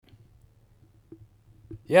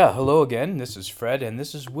Yeah, hello again. This is Fred, and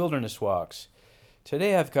this is Wilderness Walks.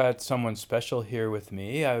 Today I've got someone special here with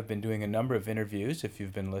me. I've been doing a number of interviews, if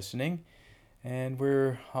you've been listening, and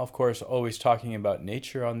we're, of course, always talking about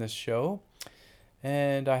nature on this show.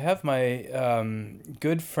 And I have my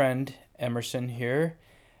good friend Emerson here,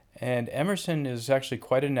 and Emerson is actually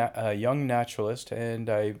quite a young naturalist, and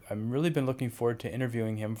I'm really been looking forward to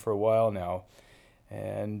interviewing him for a while now.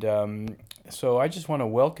 And so I just want to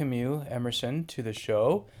welcome you, Emerson, to the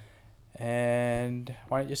show. And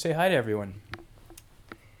why don't you say hi to everyone?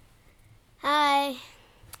 Hi,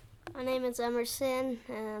 my name is Emerson,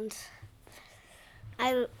 and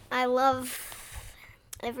I love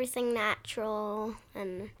everything natural,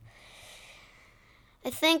 and I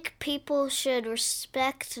think people should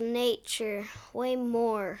respect nature way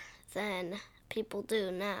more than people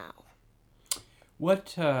do now.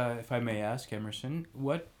 What, if I may ask, Emerson,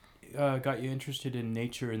 what got you interested in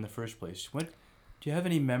nature in the first place? What do you have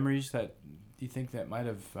any memories that you think that might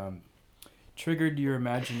have triggered your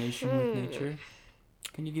imagination with Hmm. nature?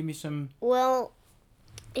 Can you give me some? Well,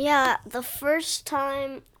 yeah, the first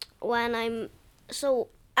time when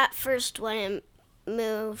at first when I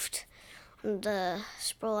moved the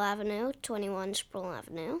Sproul Avenue, 21 Sproul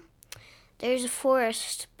Avenue, there's a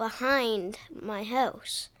forest behind my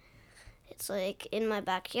house. It's like in my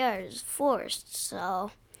backyard is a forest,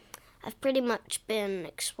 so I've pretty much been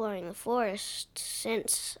exploring the forest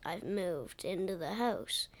since I've moved into the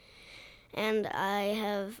house. And I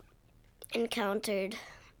have encountered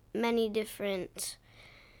many different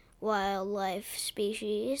wildlife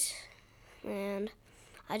species, and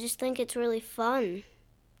I just think it's really fun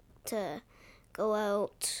to go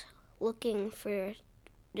out looking for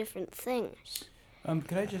different things.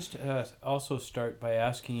 Could I just also start by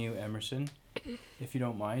asking you, Emerson, if you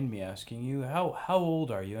don't mind me asking you, how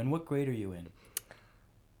old are you and what grade are you in?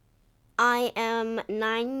 I am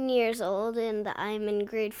 9 years old and I'm in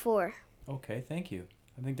grade 4. Okay, thank you.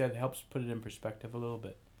 I think that helps put it in perspective a little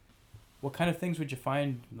bit. What kind of things would you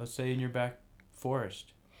find, let's say, in your back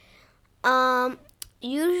forest? Um,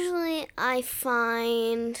 Usually I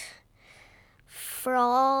find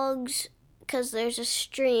frogs because there's a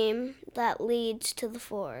stream that leads to the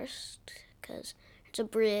forest because it's a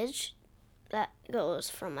bridge that goes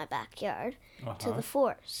from my backyard Uh to huh. the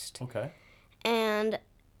forest. Okay. And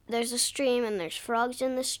there's a stream and there's frogs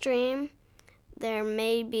in the stream. There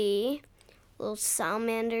may be little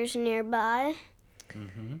salamanders nearby,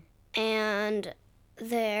 Mm-hmm. and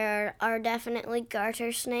there are definitely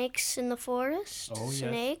garter snakes in the forest. Oh yes.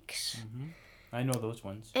 Snakes. Mm-hmm. I know those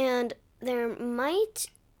ones. And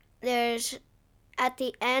there's, at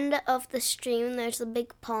the end of the stream, there's a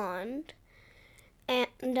big pond.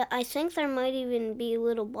 And I think there might even be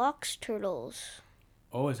little box turtles.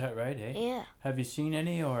 Oh, is that right, eh? Yeah. Have you seen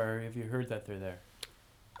any or have you heard that they're there?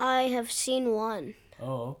 I have seen one.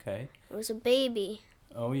 Oh, okay. It was a baby.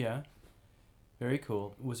 Oh, yeah. Very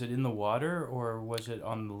cool. Was it in the water or was it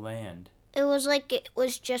on the land? It was like it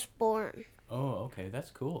was just born. Oh, okay. That's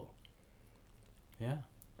cool. Yeah.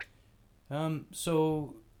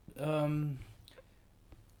 So, um,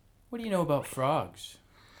 what do you know about frogs?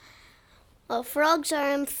 Well, frogs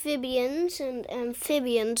are amphibians, and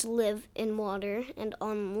amphibians live in water and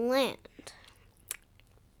on land.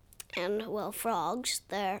 And, well, frogs,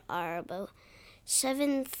 there are about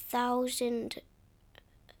 7,000,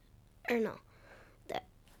 or no, there,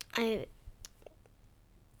 I,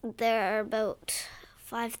 there are about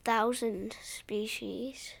 5,000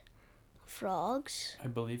 species of frogs. I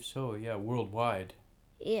believe so, yeah, worldwide.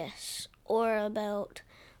 Yes, or about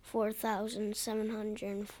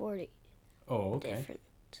 4,740 Oh, okay.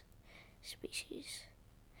 different species.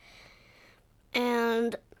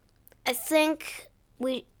 And I think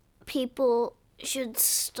we people should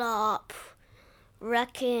stop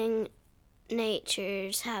wrecking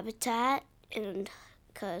nature's habitat, and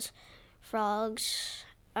because frogs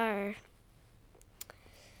are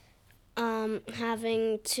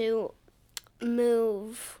having to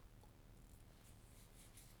move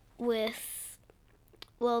with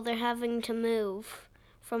they're having to move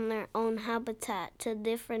from their own habitat to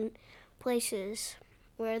different places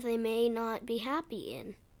where they may not be happy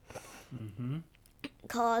in, Mm-hmm.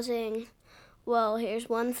 causing, well, here's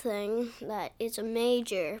one thing that is a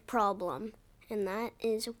major problem, and that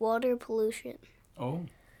is water pollution. Oh,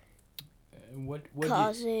 what do you...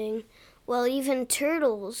 Causing, well, even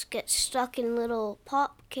turtles get stuck in little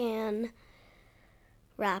pop can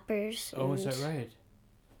wrappers Oh, is and that right?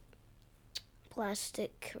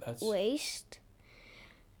 plastic That's... waste.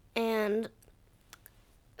 And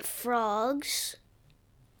frogs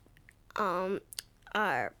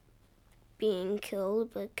are being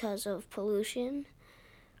killed because of pollution.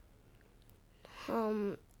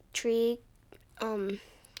 tree,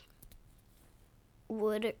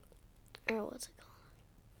 wood, or what's it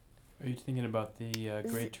Are you thinking about the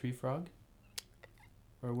great tree frog?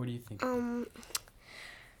 Or what do you think?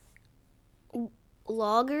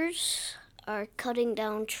 Loggers are cutting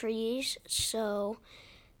down trees, so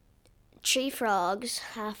tree frogs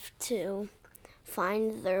have to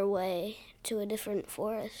find their way to a different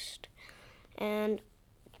forest. And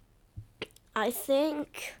I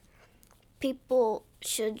think people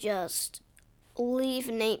should just leave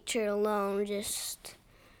nature alone,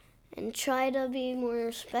 and try to be more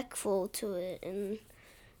respectful to it. And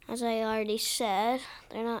as I already said,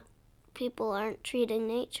 people aren't treating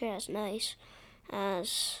nature as nice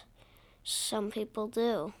as some people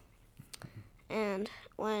do. And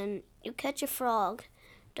when you catch a frog,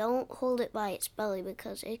 don't hold it by its belly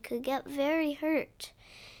because it could get very hurt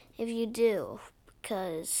if you do.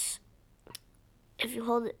 Because if you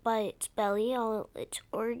hold it by its belly, all its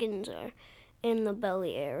organs are in the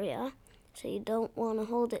belly area, so you don't want to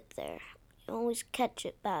hold it there. You always catch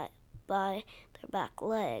it by their back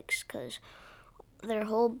legs because their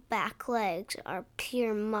whole back legs are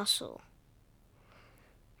pure muscle.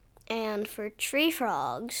 And for tree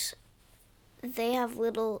frogs, they have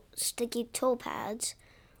little sticky toe pads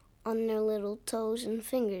on their little toes and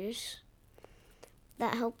fingers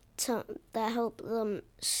that help them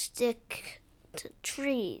stick to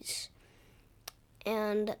trees.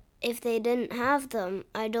 And if they didn't have them,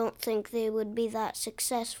 I don't think they would be that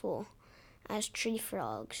successful as tree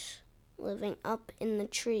frogs living up in the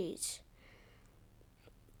trees.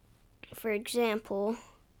 For example,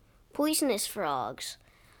 poisonous frogs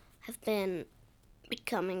have been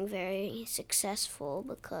becoming very successful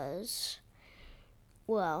because,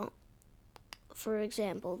 well, for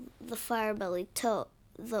example, the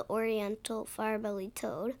oriental fire-bellied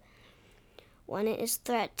toad, when it is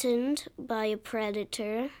threatened by a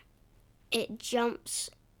predator, it jumps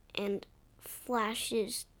and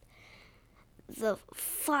flashes the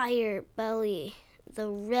fire belly, the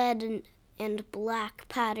red and black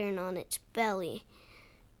pattern on its belly,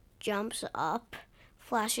 jumps up,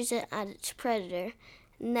 flashes it at its predator,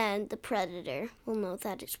 and then the predator will know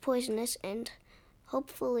that it's poisonous and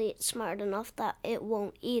hopefully it's smart enough that it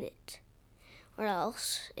won't eat it, or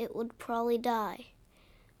else it would probably die.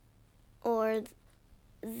 Or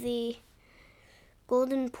the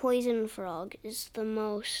golden poison frog is the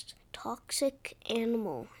most toxic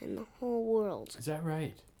animal in the whole world. Is that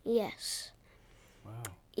right? Yes. Wow.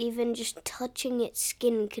 Even just touching its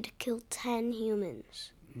skin could kill 10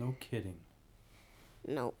 humans. No kidding.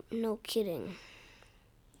 No kidding.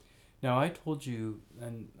 Now, I told you,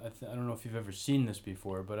 and I don't know if you've ever seen this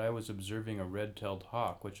before, but I was observing a red-tailed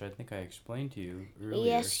hawk, which I think I explained to you earlier.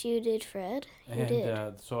 Yes, you did, Fred. You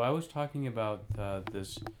did. So I was talking about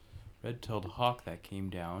this red-tailed hawk that came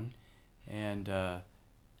down, and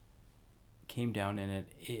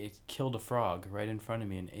it killed a frog right in front of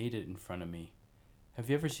me and ate it in front of me. Have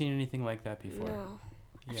you ever seen anything like that before? No.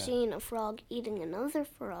 I've seen a frog eating another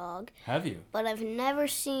frog. Have you? But I've never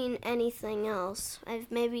seen anything else.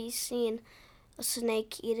 I've maybe seen a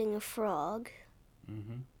snake eating a frog.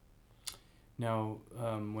 Mm-hmm. Now,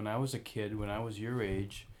 when I was a kid, when I was your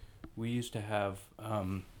age, we used to have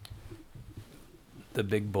the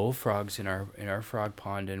big bullfrogs in our frog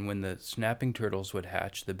pond, and when the snapping turtles would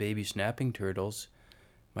hatch, the baby snapping turtles,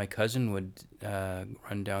 my cousin would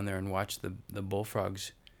run down there and watch the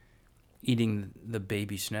bullfrogs eating the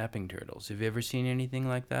baby snapping turtles. Have you ever seen anything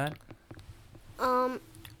like that?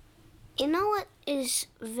 You know what is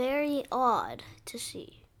very odd to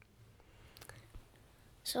see?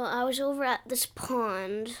 So I was over at this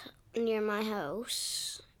pond near my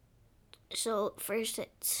house. So first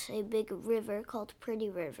it's a big river called Pretty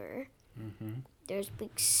River. Mm-hmm. There's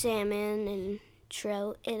big salmon and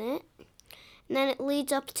trout in it. And then it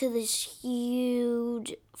leads up to this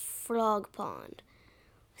huge frog pond.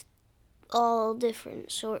 All different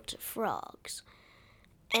sorts of frogs.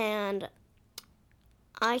 And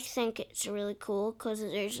I think it's really cool because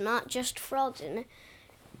there's not just frogs in it.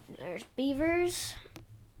 There's beavers.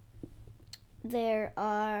 There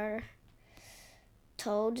are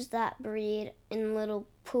toads that breed in little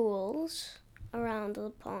pools around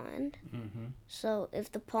the pond. Mm-hmm. So if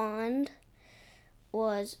the pond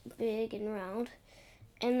was big and round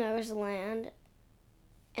and there was land,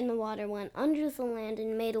 and the water went under the land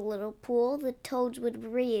and made a little pool, the toads would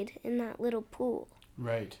breed in that little pool.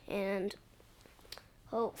 Right. And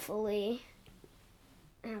hopefully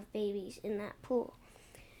have babies in that pool.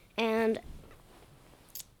 And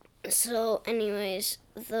so anyways,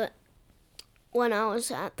 when I was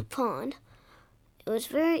at the pond, it was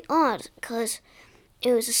very odd because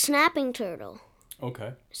it was a snapping turtle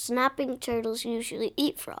Okay. Snapping turtles usually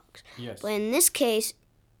eat frogs. Yes. But in this case,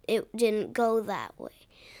 it didn't go that way.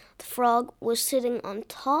 The frog was sitting on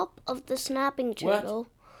top of the snapping turtle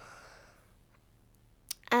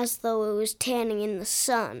as though it was tanning in the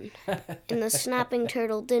sun. And the snapping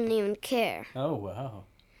turtle didn't even care. Oh, wow.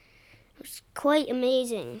 It was quite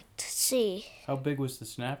amazing to see. How big was the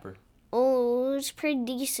snapper? Oh, it was pretty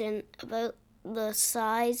decent, about the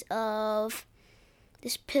size of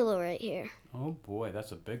this pillow right here. Oh, boy,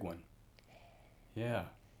 that's a big one. Yeah.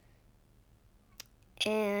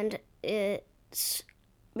 And it's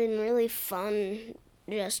been really fun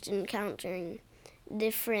just encountering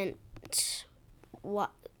different,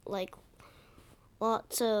 lots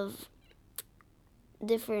of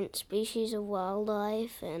different species of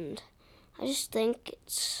wildlife, and I just think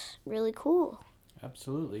it's really cool.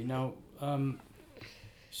 Absolutely. Now,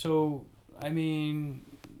 so, I mean,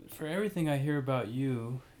 for everything I hear about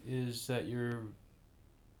you is that you're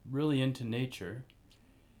really into nature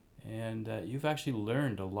and that you've actually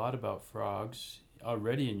learned a lot about frogs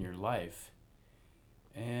already in your life.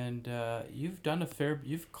 And you've done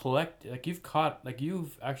you've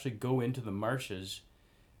actually go into the marshes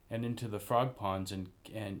and into the frog ponds and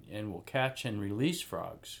will catch and release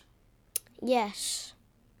frogs. Yes.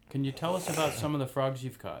 Can you tell us about some of the frogs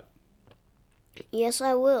you've caught? Yes,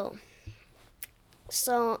 I will.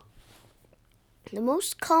 So, the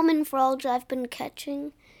most common frogs I've been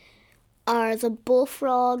catching are the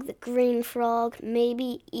bullfrog, the green frog,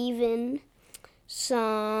 maybe even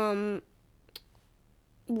some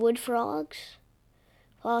wood frogs,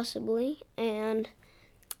 possibly. And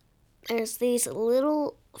there's these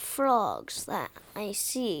little frogs that I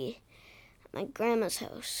see at my grandma's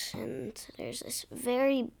house, and there's this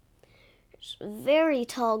very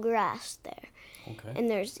tall grass there. Okay. And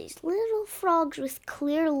there's these little frogs with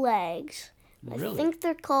clear legs. Really? I think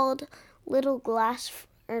they're called little grass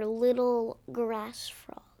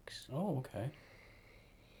frogs. Oh, okay.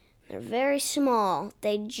 They're very small.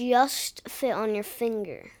 They just fit on your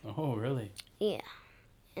finger. Oh, really? Yeah.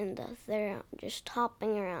 And they're just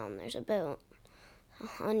hopping around. There's about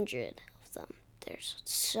 100 of them. There's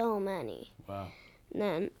so many. Wow. And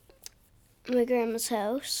then my grandma's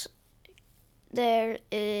house, there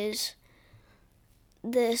is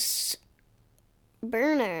this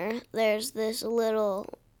burner. There's this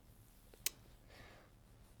little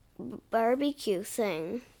barbecue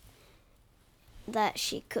thing that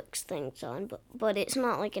she cooks things on, but it's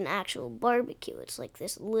not like an actual barbecue. It's like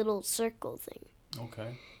this little circle thing.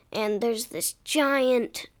 Okay. And there's this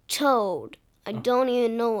giant toad. I don't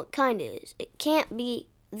even know what kind it is. It can't be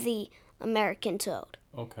the American toad.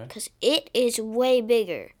 Okay. Because it is way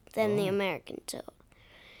bigger than the American toad.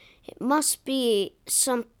 It must be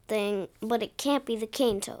something, but it can't be the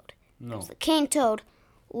cane toad. No. The cane toad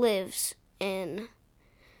lives in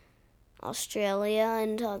Australia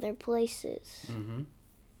and other places. Mm-hmm.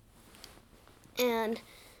 And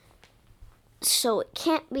so it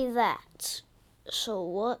can't be that. So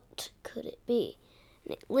what could it be?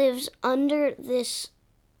 And it lives under this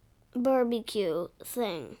barbecue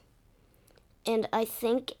thing. And I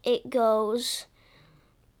think it goes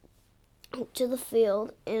to the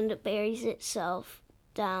field and buries itself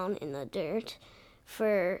down in the dirt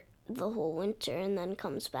for the whole winter and then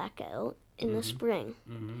comes back out in the spring.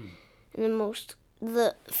 Mm-hmm. And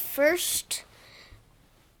the first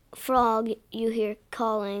frog you hear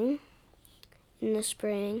calling in the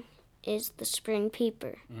spring is the spring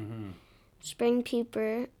peeper. Mm-hmm. Spring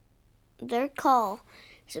peeper, their call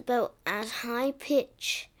is about as high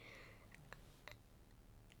pitch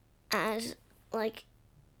as, like,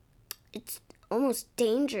 it's almost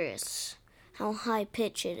dangerous how high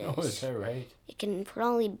pitch it is. Oh, is that right? It can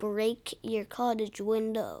probably break your cottage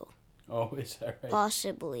window. Oh, is that right?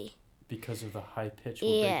 Possibly. Because of the high pitch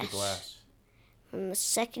will break the glass. And the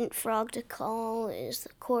second frog to call is the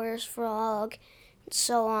chorus frog, and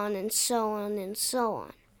so on and so on and so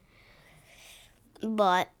on.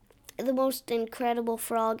 But the most incredible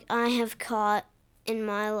frog I have caught in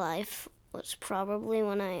my life was probably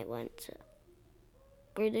when I went to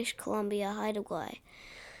British Columbia Hideaway.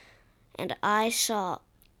 And I saw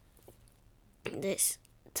this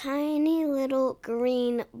tiny little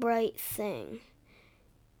green bright thing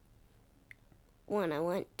when I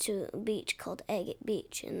went to a beach called Agate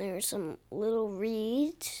Beach, and there were some little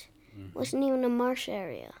reeds. It wasn't even a marsh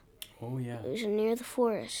area. Oh, yeah. It was near the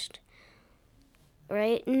forest.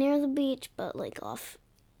 Right near the beach, but it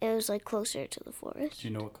was closer to the forest. Do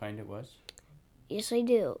you know what kind it was? Yes, I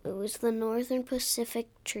do. It was the Northern Pacific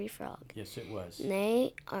tree frog. Yes, it was. And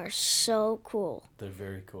they are so cool. They're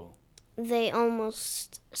very cool. There's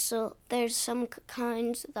some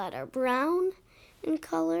kinds that are brown, in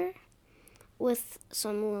color with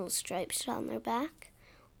some little stripes down their back.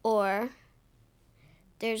 Or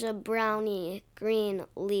there's a brownie green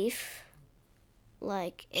leaf.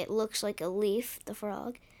 Like, it looks like a leaf, the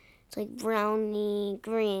frog. It's like browny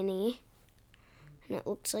greeny. And it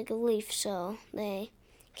looks like a leaf, so they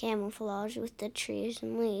camouflage with the trees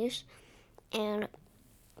and leaves. And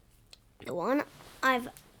the one I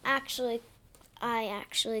actually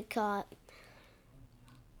caught,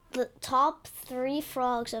 the top 3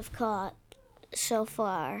 frogs I've caught so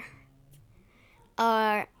far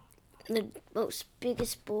are the most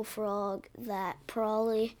biggest bullfrog that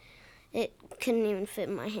probably it couldn't even fit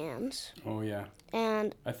in my hands. Oh, yeah.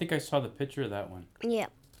 And I think I saw the picture of that one. yeah.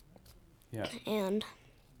 Yeah. And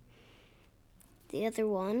the other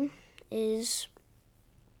one is,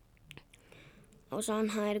 I was on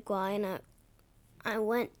Haida Gwaii and I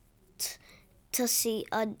went to see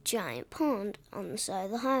a giant pond on the side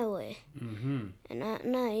of the highway. Mm-hmm. And at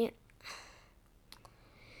night,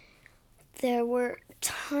 there were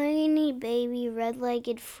tiny baby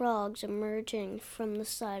red-legged frogs emerging from the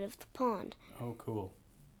side of the pond. Oh, cool.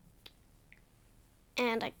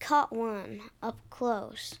 And I caught one up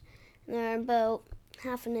close. They're about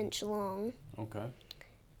half an inch long. Okay.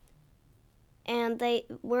 And they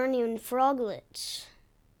weren't even froglets.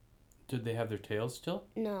 Did they have their tails still?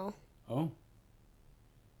 No. Oh.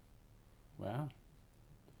 Wow.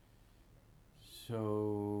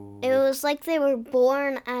 So... It was like they were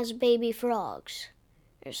born as baby frogs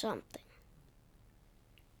or something.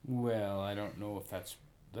 Well, I don't know if that's...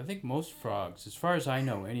 I think most frogs, as far as I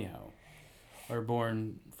know anyhow, are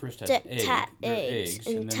born first as eggs, and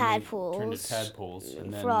and then tadpoles, they turn to tadpoles,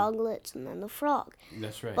 and then froglets, and then the frog.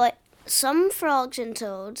 That's right. But some frogs and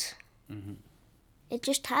toads, it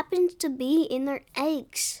just happens to be in their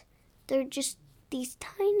eggs. They're just these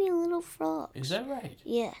tiny little frogs. Is that right?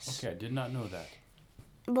 Yes. Okay, I did not know that.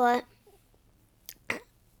 But,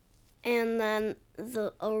 and then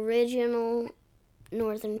the original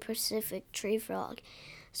Northern Pacific tree frog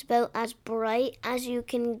is about as bright as you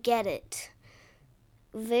can get it.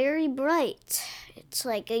 Very bright. It's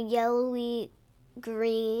like a yellowy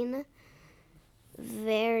green,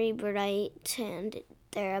 very bright, and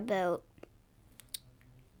they're about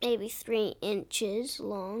maybe 3 inches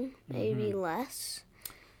long, maybe less.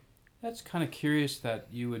 That's kind of curious that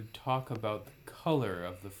you would talk about the color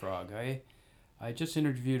of the frog. I just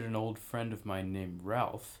interviewed an old friend of mine named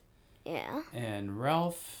Ralph. Yeah. And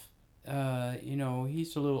Ralph,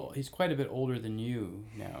 he's quite a bit older than you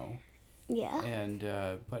now. Yeah. And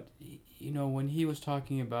but when he was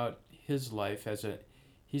talking about his life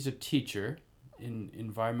he's a teacher in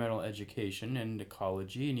environmental education and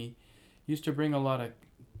ecology, and he used to bring a lot of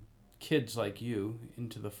kids like you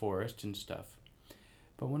into the forest and stuff.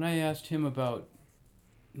 But when I asked him about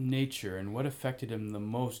nature and what affected him the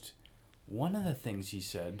most, one of the things he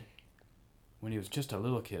said when he was just a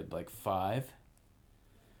little kid, like 5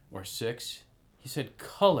 or 6, he said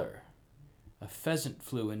color. A pheasant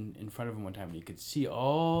flew in front of him one time, and you could see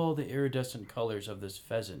all the iridescent colors of this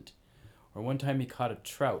pheasant. Or one time he caught a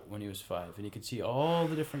trout when he was 5, and you could see all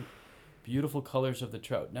the different beautiful colors of the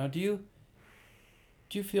trout. Now, do you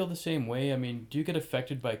feel the same way? I mean, do you get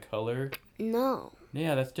affected by color? No.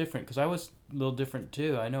 Yeah, that's different, because I was a little different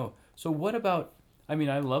too, I know. So what about, I mean,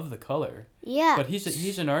 I love the color. Yeah. But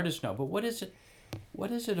he's an artist now, but what is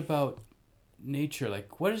it about nature?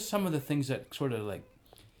 Like, what are some of the things that sort of like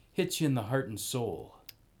hits you in the heart and soul?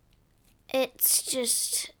 It's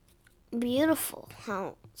just beautiful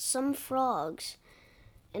how some frogs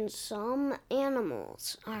and some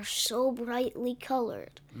animals are so brightly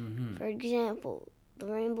colored. Mm-hmm. For example, the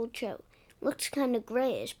rainbow trout looks kind of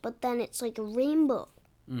grayish, but then it's like a rainbow.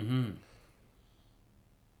 Mm-hmm.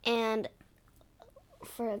 And,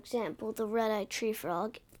 for example, the red-eyed tree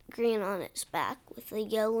frog, green on its back with a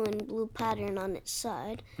yellow and blue pattern on its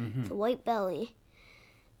side, the white belly,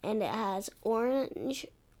 and it has orange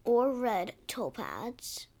or red toe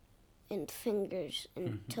pads and fingers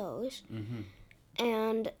and toes,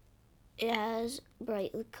 and it has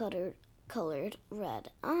brightly colored red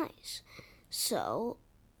eyes. So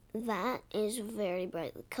that is very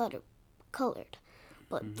brightly colored.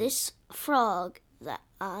 But this frog that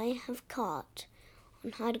I have caught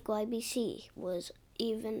on Haida Gwaii, BC was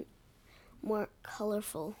even more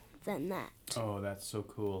colorful than that. Oh, that's so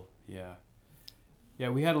cool. Yeah. Yeah,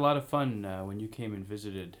 we had a lot of fun when you came and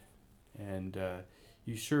visited, and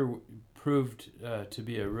you sure proved to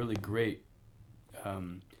be a really great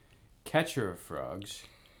catcher of frogs.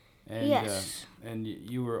 And, Yes. And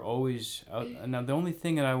you were always out. Now, the only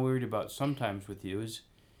thing that I worried about sometimes with you is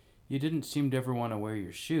you didn't seem to ever want to wear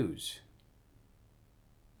your shoes.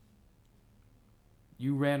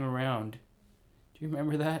 you ran around. Do you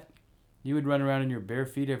remember that? You would run around in your bare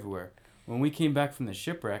feet everywhere. When we came back from the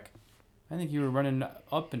shipwreck, I think you were running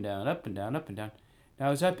up and down, up and down, up and down.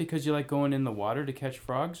 Now, is that because you like going in the water to catch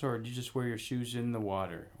frogs, or do you just wear your shoes in the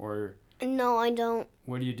water? Or No, I don't.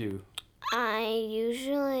 what do you do? I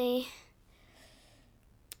usually,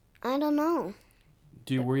 I don't know.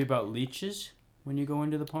 Do you worry about leeches when you go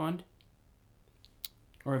into the pond?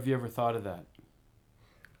 Or have you ever thought of that?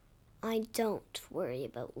 I don't worry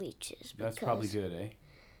about leeches. That's probably good, eh?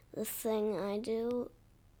 The thing I do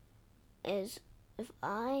is if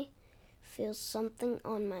I feel something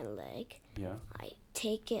on my leg, Yeah. I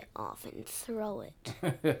take it off and throw it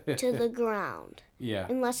to the ground. Yeah.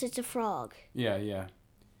 Unless it's a frog. Yeah, yeah.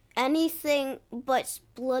 Anything but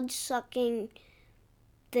blood-sucking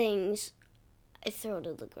things, I throw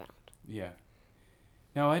to the ground. Yeah.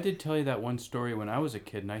 Now, I did tell you that one story when I was a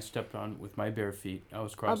kid and I stepped on, with my bare feet, I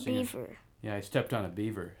was A crossing. beaver. Yeah, I stepped on a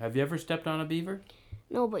beaver. Have you ever stepped on a beaver?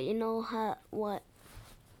 No, but you know what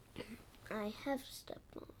I have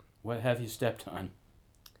stepped on. What have you stepped on?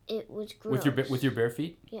 It was gross. With your bare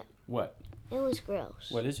feet? Yeah. What? It was gross.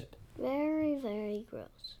 What is it? Very, very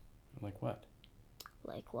gross. Like what?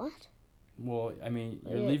 Like what? Well, I mean,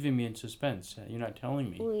 you're Yeah. leaving me in suspense. You're not telling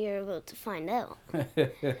me. We're about to find out.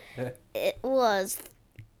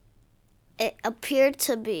 It appeared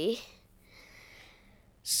to be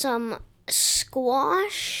some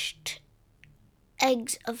squashed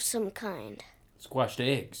eggs of some kind Squashed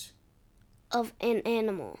eggs. of an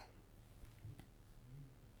animal.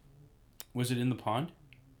 Was it in the pond?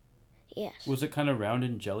 Yes. Was it kind of round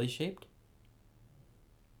and jelly shaped?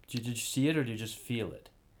 Did you see it or did you just feel it?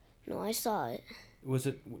 No, I saw it. Was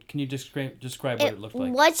it? Can you describe what it looked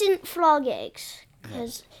like? Wasn't frog eggs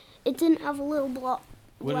because it didn't have a little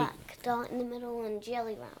black dot in the middle and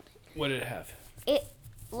jelly around it. What did it have? It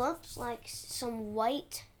looked like some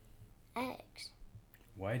white eggs.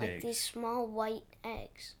 White Like eggs. these small white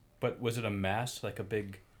eggs. But was it a mass, like a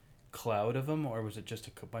big cloud of them, or was it just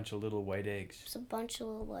a bunch of little white eggs? It's a bunch of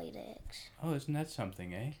little white eggs. Oh, isn't that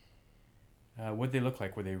something, eh? What'd they look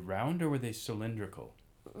like? Were they round or were they cylindrical?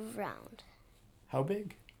 Round. How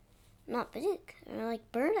big? Not big. They're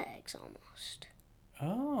like bird eggs almost.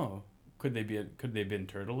 Oh, could they have been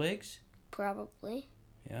turtle eggs? Probably.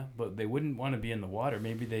 Yeah, but they wouldn't want to be in the water.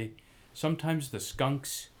 Sometimes the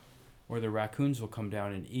skunks or the raccoons will come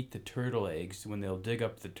down and eat the turtle eggs when they'll dig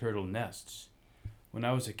up the turtle nests. When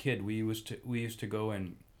I was a kid, we used to go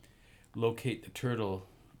and locate the turtle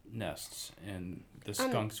nests, and the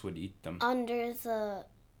skunks would eat them. Under the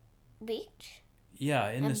beach? Yeah,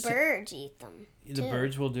 And birds eat them. The too.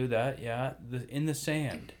 birds will do that, yeah. In the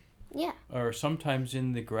sand. Yeah. Or sometimes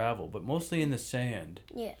in the gravel, but mostly in the sand.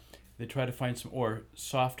 Yeah. They try to find or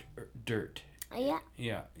soft dirt. Yeah.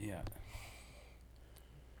 Yeah, yeah.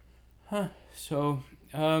 Huh. So,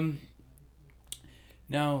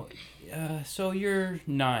 now, so you're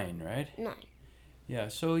 9, right? 9. Yeah,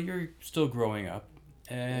 so you're still growing up.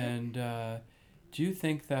 And do you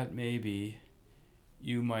think that maybe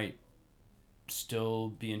you might still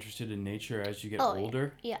be interested in nature as you get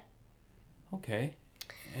older? Yeah. Okay.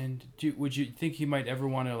 And would you think you might ever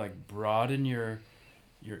want to like broaden your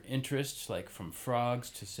interests, like from frogs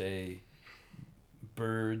to say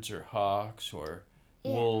birds or hawks or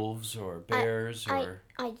wolves or bears or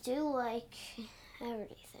I do like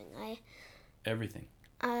everything. everything?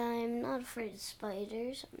 I'm not afraid of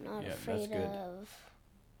spiders. I'm not Yeah, afraid that's good. of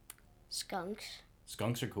skunks.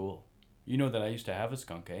 Skunks are cool. You know that I used to have a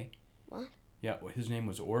skunk, eh? What? Yeah, his name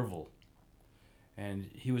was Orville. And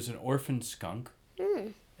he was an orphan skunk.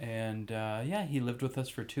 And he lived with us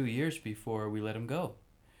for 2 years before we let him go.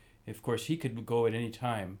 Of course, he could go at any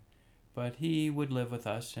time, but he would live with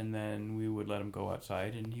us, and then we would let him go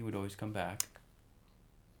outside, and he would always come back.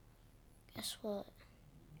 Guess what?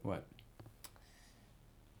 What?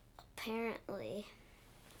 Apparently,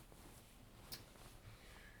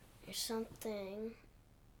 there's something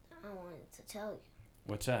I wanted to tell you.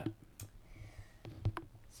 What's that?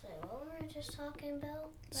 So what were we just talking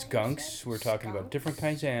about? Skunks. We're talking about different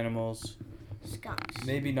kinds of animals. Skunks.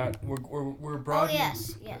 Maybe not. We're broadening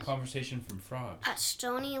yes. the conversation from frogs. At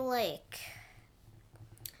Stony Lake,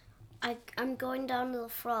 I'm going down to the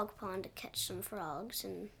frog pond to catch some frogs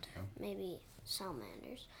and maybe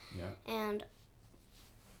salamanders. Yeah. And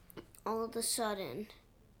all of a sudden,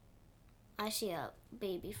 I see a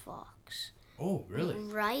baby fox. Oh, really?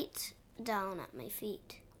 Right down at my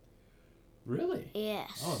feet. Really?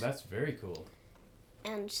 Yes. Oh, that's very cool.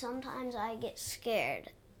 And sometimes I get scared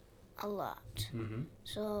a lot. Mm-hmm.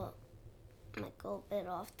 So I might go a bit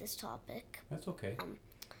off this topic. That's okay.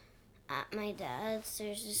 at my dad's,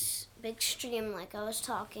 there's this big stream like I was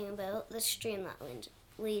talking about, the stream that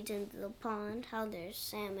leads into the pond, how there's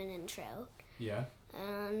salmon and trout. Yeah.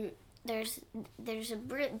 And there's a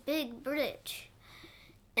big bridge,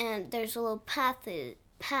 and there's a little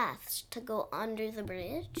paths to go under the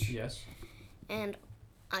bridge. Yes. And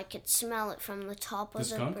I could smell it from the top of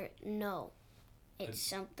the bridge. No, it's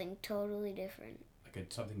something totally different.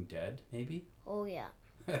 Like something dead, maybe? Oh yeah.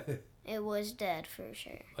 It was dead for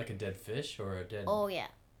sure. Like a dead fish or a dead... Oh yeah.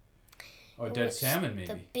 Or a dead salmon, maybe?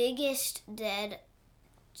 The biggest dead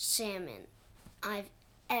salmon I've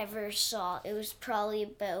ever saw. It was probably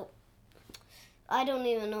about... I don't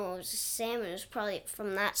even know. It was a salmon. It was probably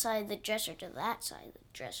from that side of the dresser to that side of the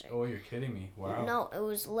dresser. Oh, you're kidding me. Wow. No, it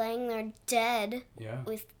was laying there dead. Yeah.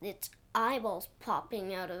 With its eyeballs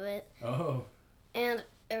popping out of it. Oh. And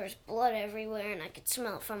there was blood everywhere, and I could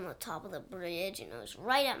smell it from the top of the bridge, and it was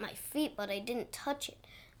right at my feet, but I didn't touch it.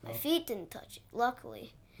 My feet didn't touch it,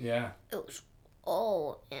 luckily. Yeah. It was,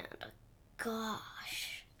 and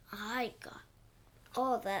gosh,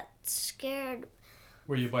 that scared.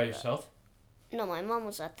 Were you by yourself? No, my mom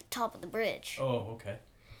was at the top of the bridge. Oh, okay.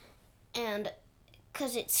 And,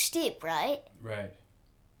 because it's steep, right? Right.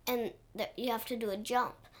 And you have to do a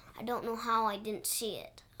jump. I don't know how I didn't see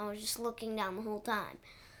it. I was just looking down the whole time.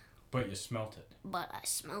 But you smelt it. But I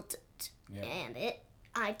smelt it. Yeah. And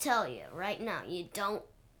I tell you right now, you don't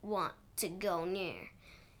want to go near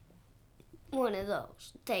one of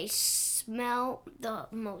those. They smell the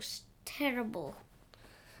most terrible.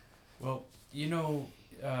 Well,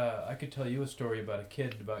 I could tell you a story about a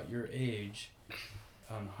kid about your age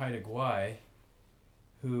on Haida Gwaii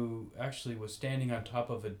who actually was standing on top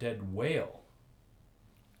of a dead whale.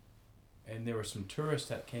 And there were some tourists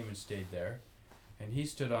that came and stayed there. And he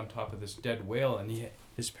stood on top of this dead whale, and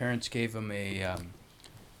his parents gave him a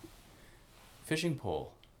fishing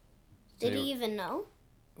pole. Did he even know?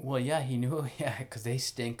 Well, yeah, he knew, yeah, because they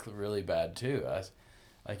stink really bad, too.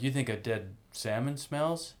 Like, you think a dead salmon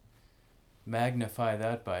smells? Magnify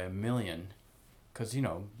that by 1,000,000. Because,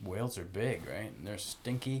 whales are big, right? And they're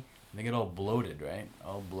stinky, and they get all bloated, right?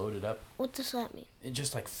 All bloated up. What does that mean? It's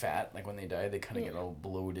just like fat. Like, when they die, they kind of get all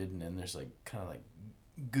bloated, and then there's, like, kind of like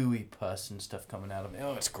gooey pus and stuff coming out of them.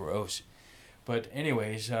 Oh, it's gross. But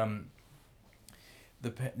anyways,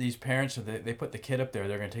 these parents, they put the kid up there.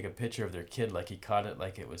 They're going to take a picture of their kid like he caught it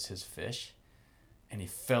like it was his fish. And he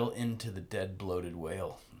fell into the dead, bloated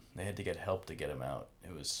whale. They had to get help to get him out.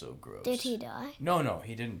 It was so gross. Did he die? No,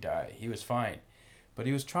 he didn't die. He was fine. But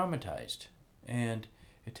he was traumatized. And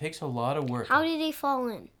it takes a lot of work. How did he fall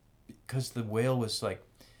in? Because the whale was like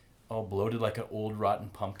all bloated like an old rotten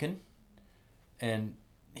pumpkin. And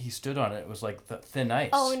he stood on it. It was like thin ice.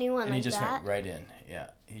 Oh, and he went and he like just that? went right in. Yeah,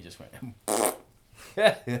 he just went.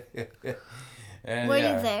 And, Were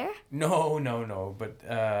you there? No.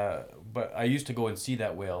 But I used to go and see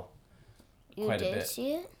that whale quite a bit. You did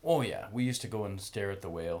see it? Oh, yeah. We used to go and stare at the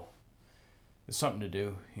whale. It's something to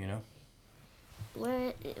do,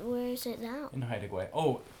 Where is it now? In Haida Gwaii.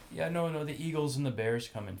 Oh, yeah, no. The eagles and the bears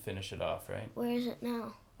come and finish it off, right? Where is it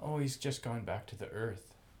now? Oh, he's just gone back to the earth.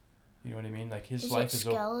 You know what I mean? Like his Is life it is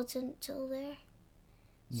skeleton still there?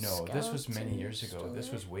 No, this was many Skeleton years ago. still This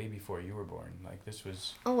there? was way before you were born. Like this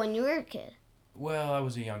was. Oh, when you were a kid. Well, I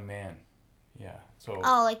was a young man. Yeah. So.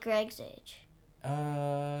 Oh, like Greg's age.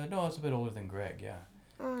 No, I was a bit older than Greg. Yeah.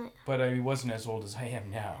 Oh, But I wasn't as old as I am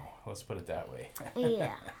now. Let's put it that way.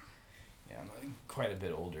 yeah. Yeah, I'm quite a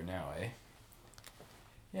bit older now, eh?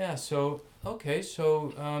 Yeah. So okay.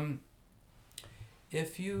 So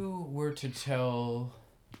if you were to tell,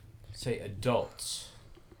 say, adults.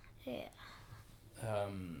 Yeah.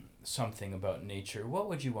 Something about nature, what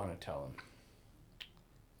would you want to tell them?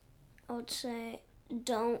 I would say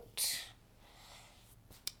don't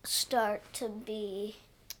start to be...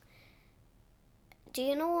 Do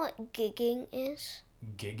you know what gigging is?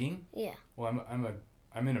 Gigging? Yeah. Well,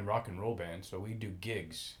 I'm in a rock and roll band, so we do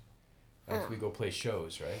gigs. Like we go play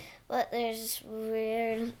shows, right? But there's this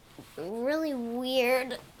really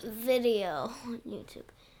weird video on YouTube.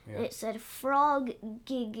 Yeah. And it said frog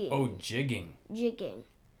gigging. Oh, jigging. Jigging.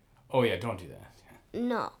 Oh yeah, don't do that.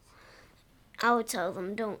 No. I would tell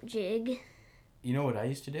them don't jig. You know what I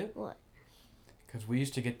used to do? What? Because we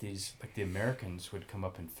used to get these, like the Americans would come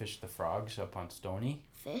up and fish the frogs up on Stony.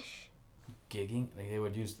 Fish? Gigging. Like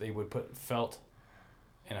they would put felt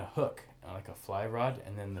and a hook, like a fly rod,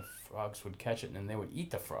 and then the frogs would catch it, and then they would eat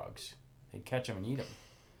the frogs. They'd catch them and eat them.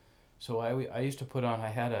 So I used to put on, I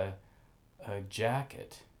had a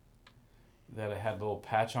jacket that I had a little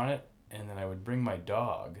patch on it, and then I would bring my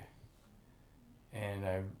dog, and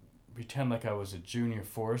I pretend like I was a junior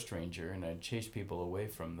forest ranger and I'd chase people away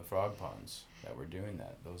from the frog ponds that were doing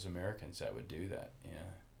that. Those Americans that would do that, yeah.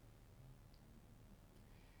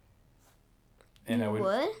 And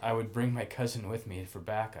I would bring my cousin with me for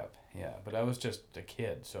backup, yeah. But I was just a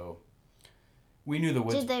kid, so we knew the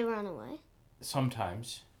woods. Did they run away?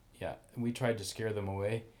 Sometimes, yeah. We tried to scare them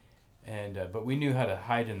away, and but we knew how to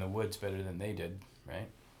hide in the woods better than they did, right?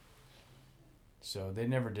 So they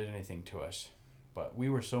never did anything to us. But we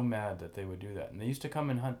were so mad that they would do that. And they used to come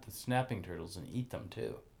and hunt the snapping turtles and eat them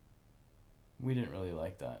too. We didn't really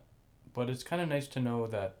like that. But it's kind of nice to know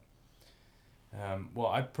that, well,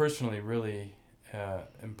 I personally really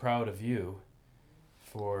am proud of you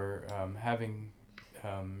for having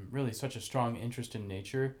really such a strong interest in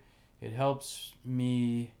nature. It helps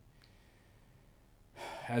me,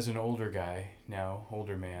 as an older guy now,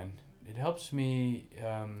 older man, it helps me,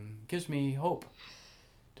 gives me hope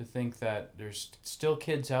to think that there's still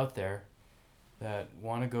kids out there that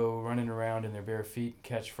want to go running around in their bare feet and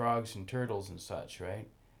catch frogs and turtles and such, right?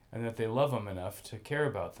 And that they love them enough to care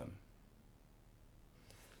about them.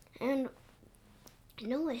 And you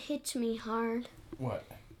know what hits me hard? What?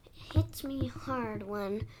 It hits me hard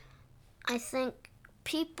when I think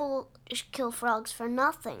people just kill frogs for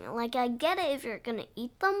nothing. Like, I get it if you're gonna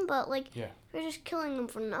eat them, but like, Yeah. you're just killing them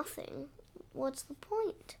for nothing. What's the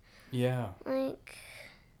point? Yeah. Like,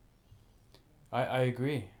 I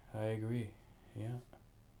agree.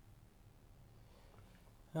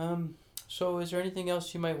 Yeah. So is there anything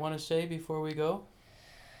else you might want to say before we go?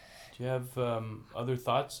 Do you have other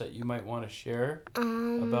thoughts that you might want to share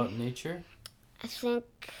about nature? I think,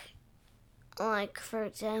 like, for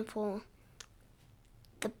example,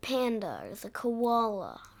 the panda or the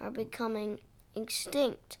koala are becoming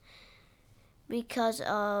extinct because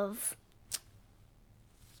of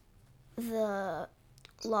the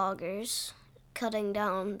loggers cutting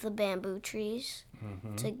down the bamboo trees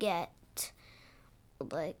to get,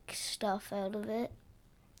 like, stuff out of it.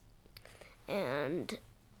 And,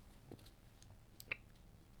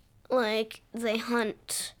 like, they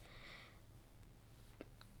hunt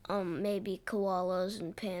maybe koalas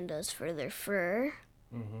and pandas for their fur.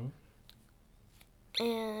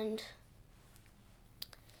 And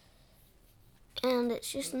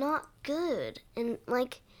it's just not good. And,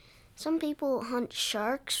 like, some people hunt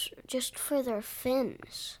sharks just for their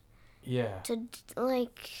fins. Yeah. To,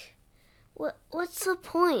 like, what's the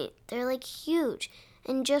point? They're, like, huge.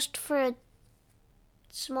 And just for a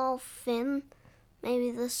small fin, maybe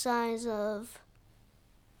the size of,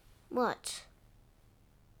 what?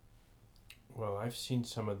 Well, I've seen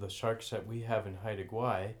some of the sharks that we have in Haida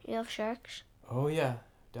Gwaii. You have sharks? Oh, yeah.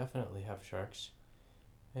 Definitely have sharks.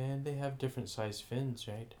 And they have different size fins,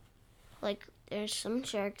 right? Like, there's some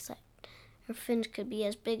sharks that their fins could be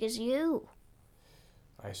as big as you.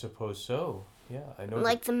 I suppose so. Yeah, I know.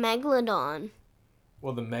 Like the megalodon.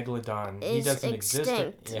 Well, the megalodon, he Is doesn't extinct.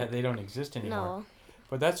 exist. Yeah, they don't exist anymore. No.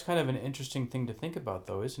 But that's kind of an interesting thing to think about,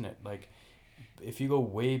 though, isn't it? Like, if you go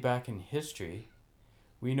way back in history,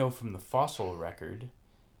 we know from the fossil record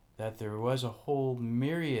that there was a whole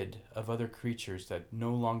myriad of other creatures that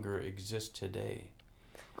no longer exist today.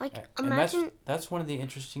 Like, And imagine... that's one of the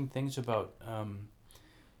interesting things about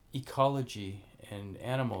ecology and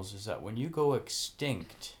animals is that when you go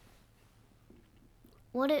extinct...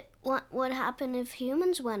 What happened if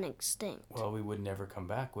humans went extinct? Well, we would never come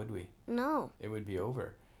back, would we? No. It would be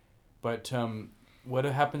over. But what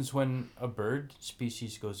happens when a bird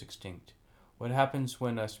species goes extinct? What happens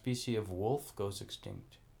when a species of wolf goes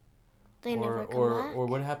extinct? They never come back. Or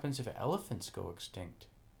what happens if elephants go extinct?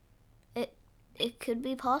 It could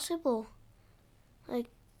be possible. Like,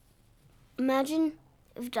 imagine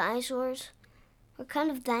if dinosaurs... We're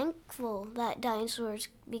kind of thankful that dinosaurs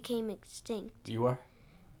became extinct. You are?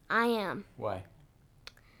 I am. Why?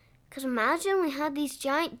 Because imagine we had these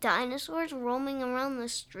giant dinosaurs roaming around the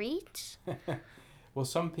streets. Well,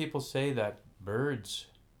 some people say that birds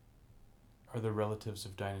are the relatives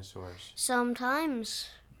of dinosaurs. Sometimes.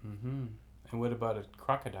 Mm-hmm. And what about a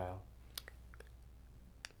crocodile?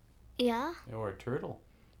 Yeah. Or a turtle?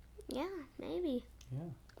 Yeah, maybe. Yeah.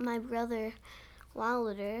 My brother,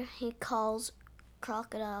 Wilder, he calls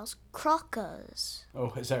crocodiles crocas.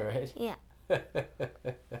 Oh, is that right? Yeah.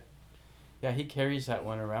 Yeah, he carries that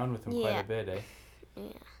one around with him quite a bit, eh? Yeah.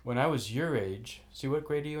 When I was your age, see, what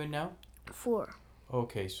grade are you in now? 4.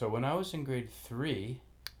 Okay, so when I was in grade 3,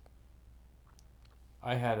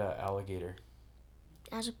 I had an alligator.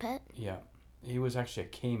 As a pet? Yeah. He was actually a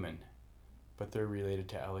caiman, but they're related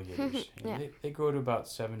to alligators. Yeah. They grow to about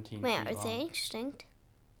 17 Wait, feet are long. they extinct?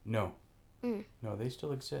 No. Mm. No, they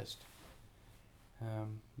still exist.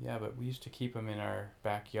 Yeah, but we used to keep him in our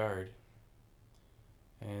backyard,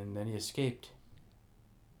 and then he escaped.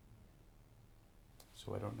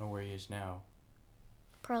 So I don't know where he is now.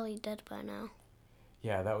 Probably dead by now.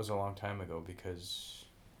 Yeah, that was a long time ago because...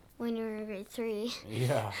 When you were in grade 3.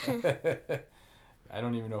 Yeah. I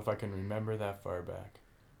don't even know if I can remember that far back.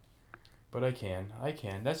 But I can.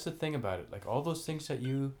 That's the thing about it. Like, all those things that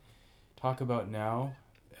you talk about now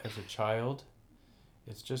as a child,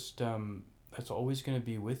 it's just, that's always going to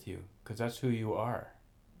be with you because that's who you are.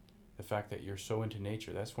 The fact that you're so into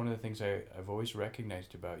nature, that's one of the things I've always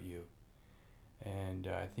recognized about you. And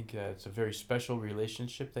I think it's a very special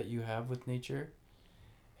relationship that you have with nature.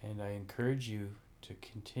 And I encourage you to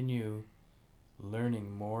continue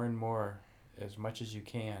learning more and more as much as you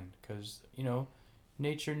can. Because,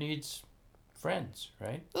 nature needs friends,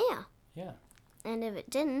 right? Yeah. Yeah. And if it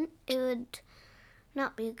didn't, it would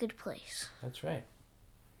not be a good place. That's right.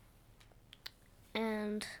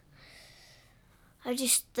 And I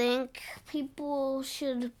just think people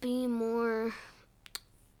should be more,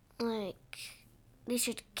 they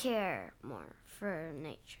should care more for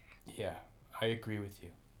nature. Yeah, I agree with you.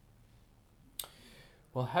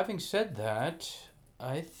 Well, having said that,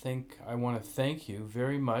 I think I want to thank you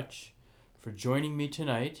very much for joining me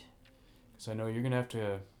tonight, because I know you're going to have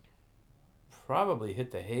to probably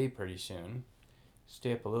hit the hay pretty soon.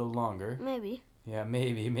 Stay up a little longer. Maybe. Yeah,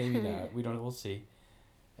 maybe not. We'll see.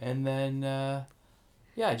 And then,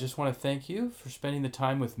 I just want to thank you for spending the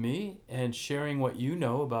time with me and sharing what you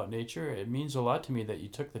know about nature. It means a lot to me that you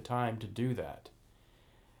took the time to do that.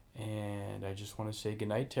 And I just want to say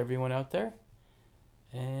goodnight to everyone out there.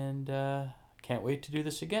 And can't wait to do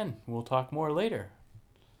this again. We'll talk more later.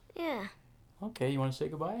 Yeah. Okay, you want to say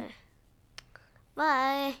goodbye?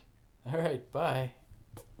 Bye. All right, bye.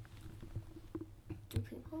 Do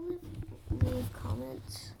people leave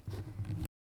comments?